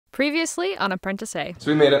Previously on ApprenticeEh.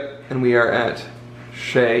 So we made it, and we are at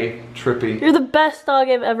Shay Trippy. You're the best dog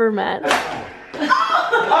I've ever met.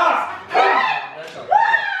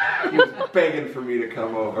 He was begging for me to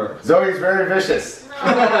come over. Zoe's very vicious.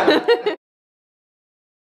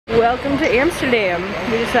 Welcome to Amsterdam.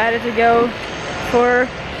 We decided to go for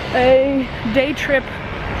a day trip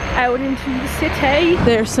out into the city.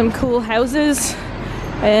 There's some cool houses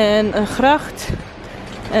and a gracht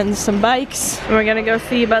and some bikes. And we're gonna go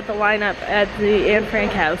see about the lineup at the Anne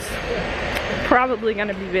Frank house. Probably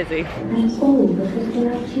gonna be busy.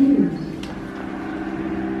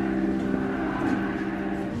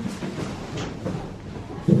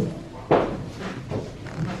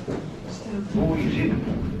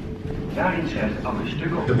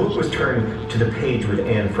 The book was turned to the page with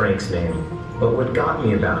Anne Frank's name, but what got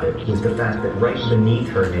me about it was the fact that right beneath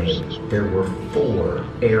her name, there were 4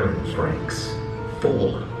 Aaron Franks.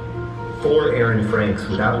 4 Aaron Franks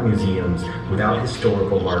without museums, without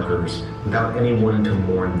historical markers, without anyone to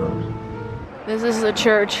mourn them. This is the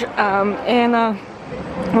church. Anna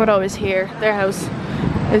would always hear. Their house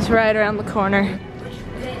is right around the corner.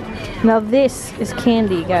 Now this is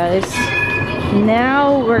candy, guys.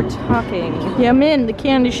 Now we're talking. Yeah, I'm in the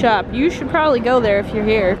candy shop. You should probably go there if you're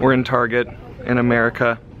here. We're in Target in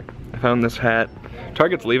America. I found this hat.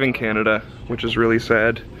 Target's leaving Canada, which is really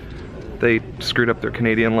sad. They screwed up their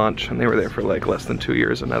Canadian launch and they were there for like less than 2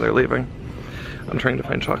 years and now they're leaving. I'm trying to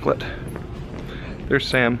find chocolate. There's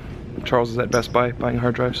Sam. Charles is at Best Buy buying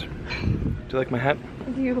hard drives. Do you like my hat?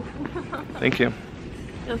 I do. Thank you.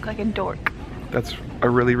 You look like a dork. That's a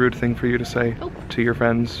really rude thing for you to say to your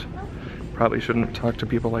friends. Probably shouldn't talk to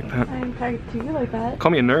people like that. I didn't talk to you like that.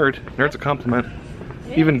 Call me a nerd. Nerd's a compliment.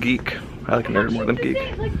 Even geek. I like nerd more than geek.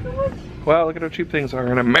 Wow, look at how cheap things are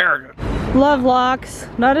in America. Love locks.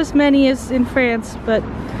 Not as many as in France, but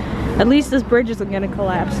at least this bridge isn't gonna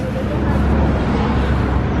collapse.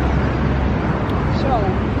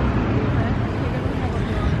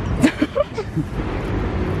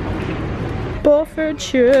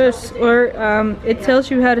 Poffertjes, or it tells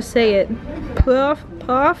you how to say it.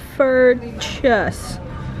 Poffertjes.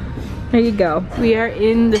 There you go. We are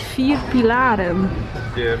in the Vier Pilaren.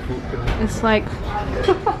 Yeah, It's like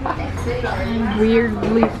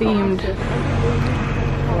weirdly themed.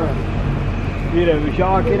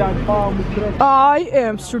 I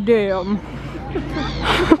Amsterdam.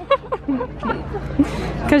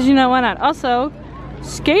 Because you know why not? Also,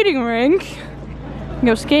 skating rink.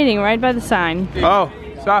 Go skating right by the sign. Oh,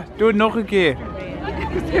 Sa, doe het nog een keer.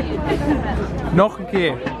 Nog een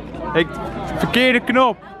keer. Verkeerde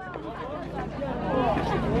knop.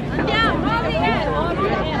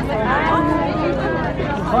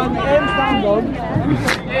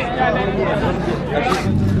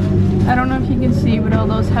 I don't know if you can see, but all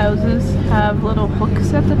those houses have little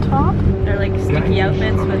hooks at the top. They're like sticky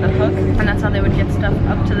outfits with a hook, and that's how they would get stuff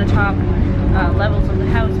up to the top levels of the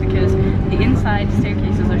house, because the inside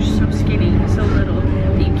staircases are so skinny, so little,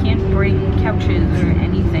 that you can't bring couches or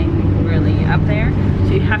anything really up there.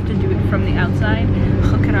 So you have to do it from the outside,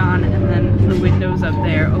 hook it on, and then the windows up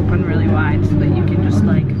there open really wide so that you can just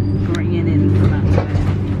like bring it in from outside.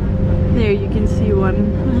 There you can see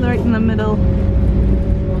one right in the middle.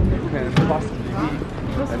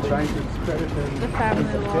 The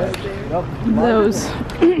family laws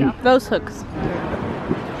there. Those hooks.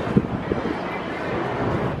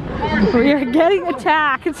 We are getting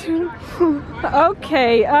attacked.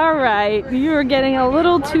 Okay, alright. You are getting a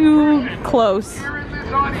little too close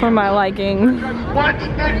for my liking. What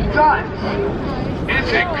it does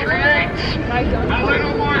is it creates a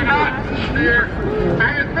little more atmosphere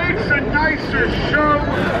and it makes a nicer show.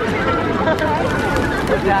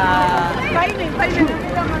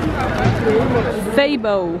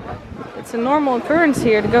 Fabo. It's a normal occurrence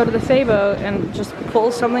here to go to the Fabo and just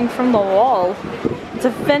pull something from the wall. It's a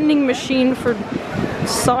vending machine for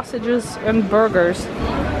sausages and burgers.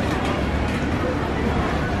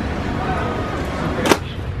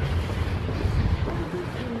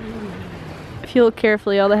 If you look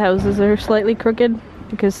carefully, all the houses are slightly crooked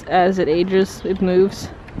because as it ages, it moves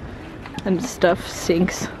and stuff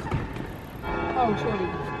sinks. Oh, sorry.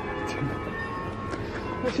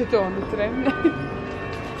 We zitten aan de tram.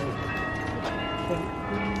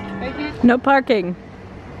 No parking.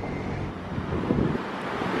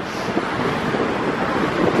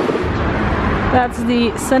 That's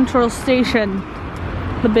the central station,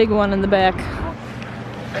 the big one in the back.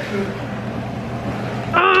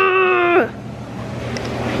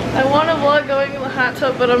 I want to vlog going in the hot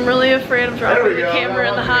tub, but I'm really afraid of dropping the camera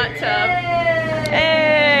in the hot tub.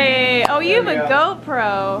 Hey! Oh, you have a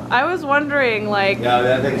GoPro. I was wondering, like, No,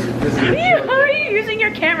 that thing's how are you using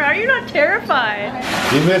your camera? Are you not terrified?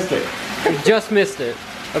 You missed it. You just missed it.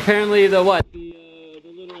 Apparently the what? The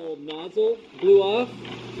little nozzle blew off.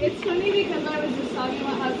 It's funny because I was just talking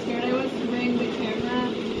about how scared I was to bring the camera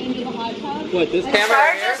into the hot tub. What, this And camera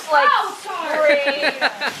Char here? just like, Oh, sorry.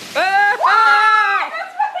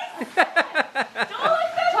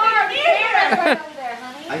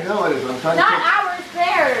 I know it is. I'm trying not to. ours,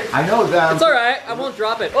 theirs. I know that. It's alright, I won't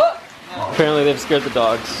drop it. Oh. Apparently they've scared the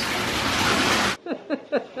dogs.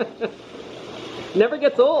 Never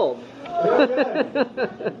gets old. Dickhead.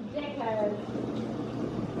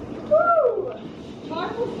 Woo!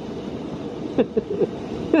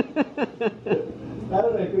 How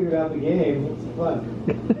did I figure out the game? It's fun.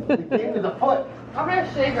 The game is a foot. I'm gonna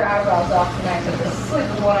shave your eyebrows off tonight because this sleep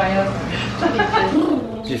is what I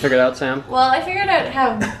am. Did you figure it out, Sam? Well, I figured out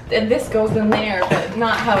how this goes in there, but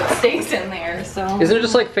not how it stays in there, so. Isn't it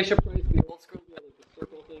just like fish up rice, the old school, like the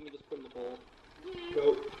circle thing you just put in the bowl?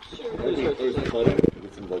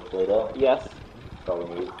 Get some like Play-Doh. Yes.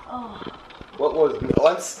 What was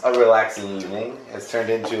once a relaxing evening has turned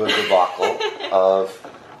into a debacle of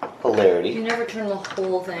hilarity. You never turn the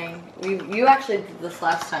whole thing. You actually did this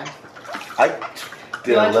last time. I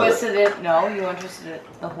did You a little. untwisted it. No, you untwisted it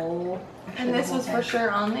the whole. And this was for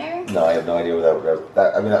sure on there? No, I have no idea where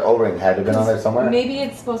that. I mean, that O-ring had to have been on there somewhere. Maybe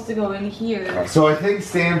it's supposed to go in here. So I think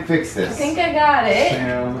Sam fixed I this. think I got it.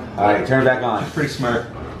 Sam. All right, turn it back on. Pretty smart.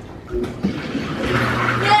 Yay!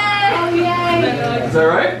 Oh, yay! Is that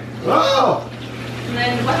right? Oh! And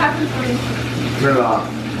then what happens when? Turn it off.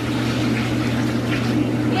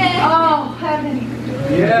 Yay! Oh, heaven.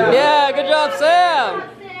 Yeah. Yeah, good job, Sam!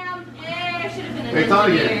 Sam! Yay! I should have been an It's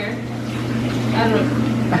on engineer. I don't know.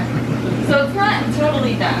 So it's not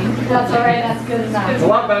totally done. That's alright, that's good enough. It's a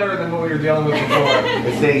lot better than what we were dealing with before.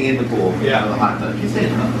 It's staying in the pool. Yeah. The hot tub. He's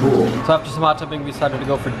staying in the pool. So after some hot tubbing, we decided to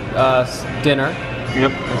go for dinner.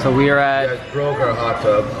 Yep. And so we are You at... guys broke our hot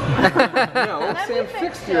tub. No, Sam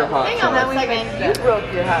fixed your hot Hang on tub. a second. You broke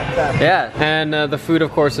your hot tub. Yeah, and the food,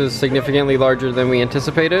 of course, is significantly larger than we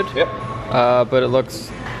anticipated. Yep. But it looks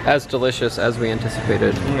as delicious as we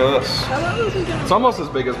anticipated. Look at this. It's almost as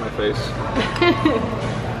big as my face.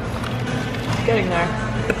 Getting there.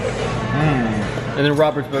 And then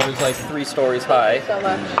Robert's boat is like 3 stories high. So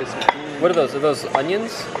much. What are those? Are those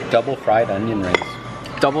onions? Double fried onion rings.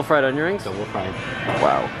 Double fried onion rings? Double fried.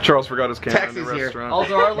 Wow. Charles forgot his camera in the Taxi's here. restaurant.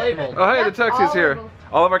 Also are labeled. Oh, hey, the taxi's here.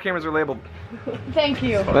 All of our cameras are labeled. Thank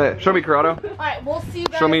you. Hey, show me, Corrado. Alright, we'll see you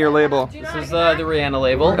guys. Show me your label. This is the Rihanna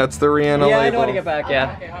label. That's the Rihanna Yeah, label. I know how to get back,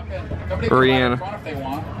 yeah.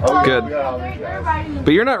 Rihanna. Oh, Good. Yeah.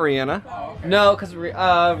 But you're not Rihanna. No, because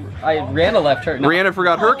Rihanna left her. No. Rihanna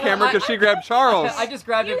forgot her camera because she grabbed Charles. I just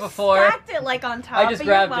grabbed it before. Stacked it like on top I just of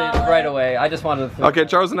your grabbed it wallet. right away. I just wanted to. Okay,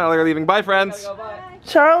 Charles and Allie are leaving. Bye, friends.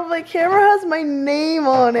 Charles, my camera has my name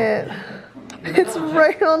on it. It's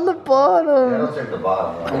right on the Yeah, bottom. don't check the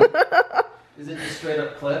bottom. Right? Is it just straight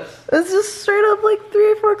up clips? It's just straight up like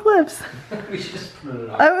 3 or 4 clips. We should just put it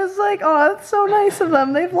on. I was like, oh, that's so nice of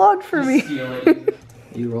them. They vlogged for me. Steal it.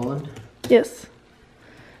 You rolling? Yes.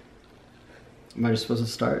 Am I just supposed to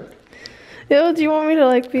start? Yo, do you want me to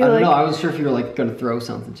like be I don't like? know. I wasn't sure if you were like gonna throw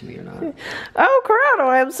something to me or not. Oh, Corrado,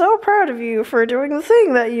 I am so proud of you for doing the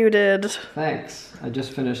thing that you did. Thanks. I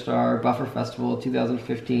just finished our Buffer Festival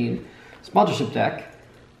 2015 sponsorship deck,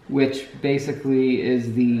 which basically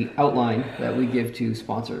is the outline that we give to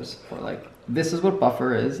sponsors for like, this is what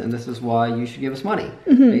Buffer is and this is why you should give us money,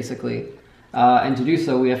 basically. And to do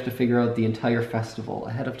so, we have to figure out the entire festival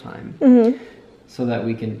ahead of time so that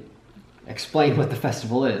we can explain what the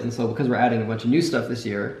festival is. And so because we're adding a bunch of new stuff this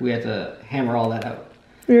year, we had to hammer all that out.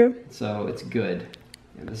 Yeah. So it's good.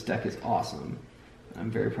 And this deck is awesome.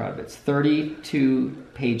 I'm very proud of it. It's 32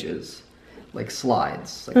 pages, like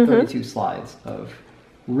slides, like 32 slides of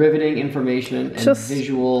riveting information and Just-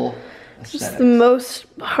 visual aesthetics. Just the most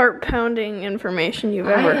heart-pounding information you've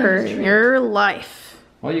ever heard in your life.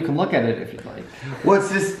 Well, you can look at it if you'd like. What's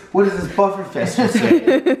this? What does this Buffer Festival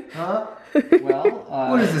say? Huh? Well,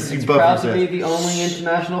 What is this, you it's Buffer proud to Fest? be the only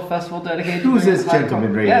international festival dedicated Who's to this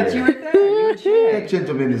gentleman right Yeah, it's here? you right there. You and Shay. That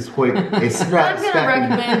gentleman is quite a I'm gonna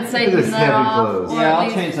recommend taking that off. or Yeah, at I'll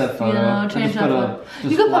least, change that photo. You know, I'll change just that put a- photo. just You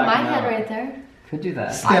could put my blacken head out. right there. Could do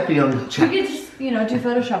that. Snappy young We chap. could just, you know, do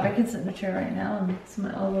Photoshop. I can signature right now and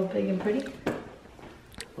smile all real big and pretty.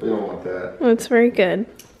 We don't want that. That's very good.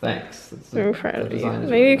 Thanks. That's I'm the- proud the of you. design is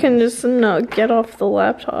Maybe really you can nice. just no, get off the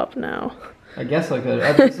laptop now. I guess I could.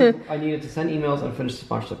 I needed to send emails and finish the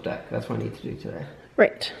sponsorship deck. That's what I need to do today.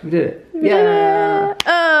 Right. We did it. Yeah.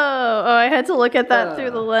 Oh, I had to look at that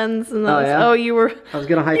through the lens and Oh, yeah? you were. I was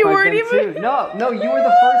gonna high You five weren't them even- too. No, you were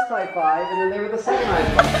the first high five, and then they were the second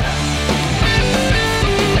high five.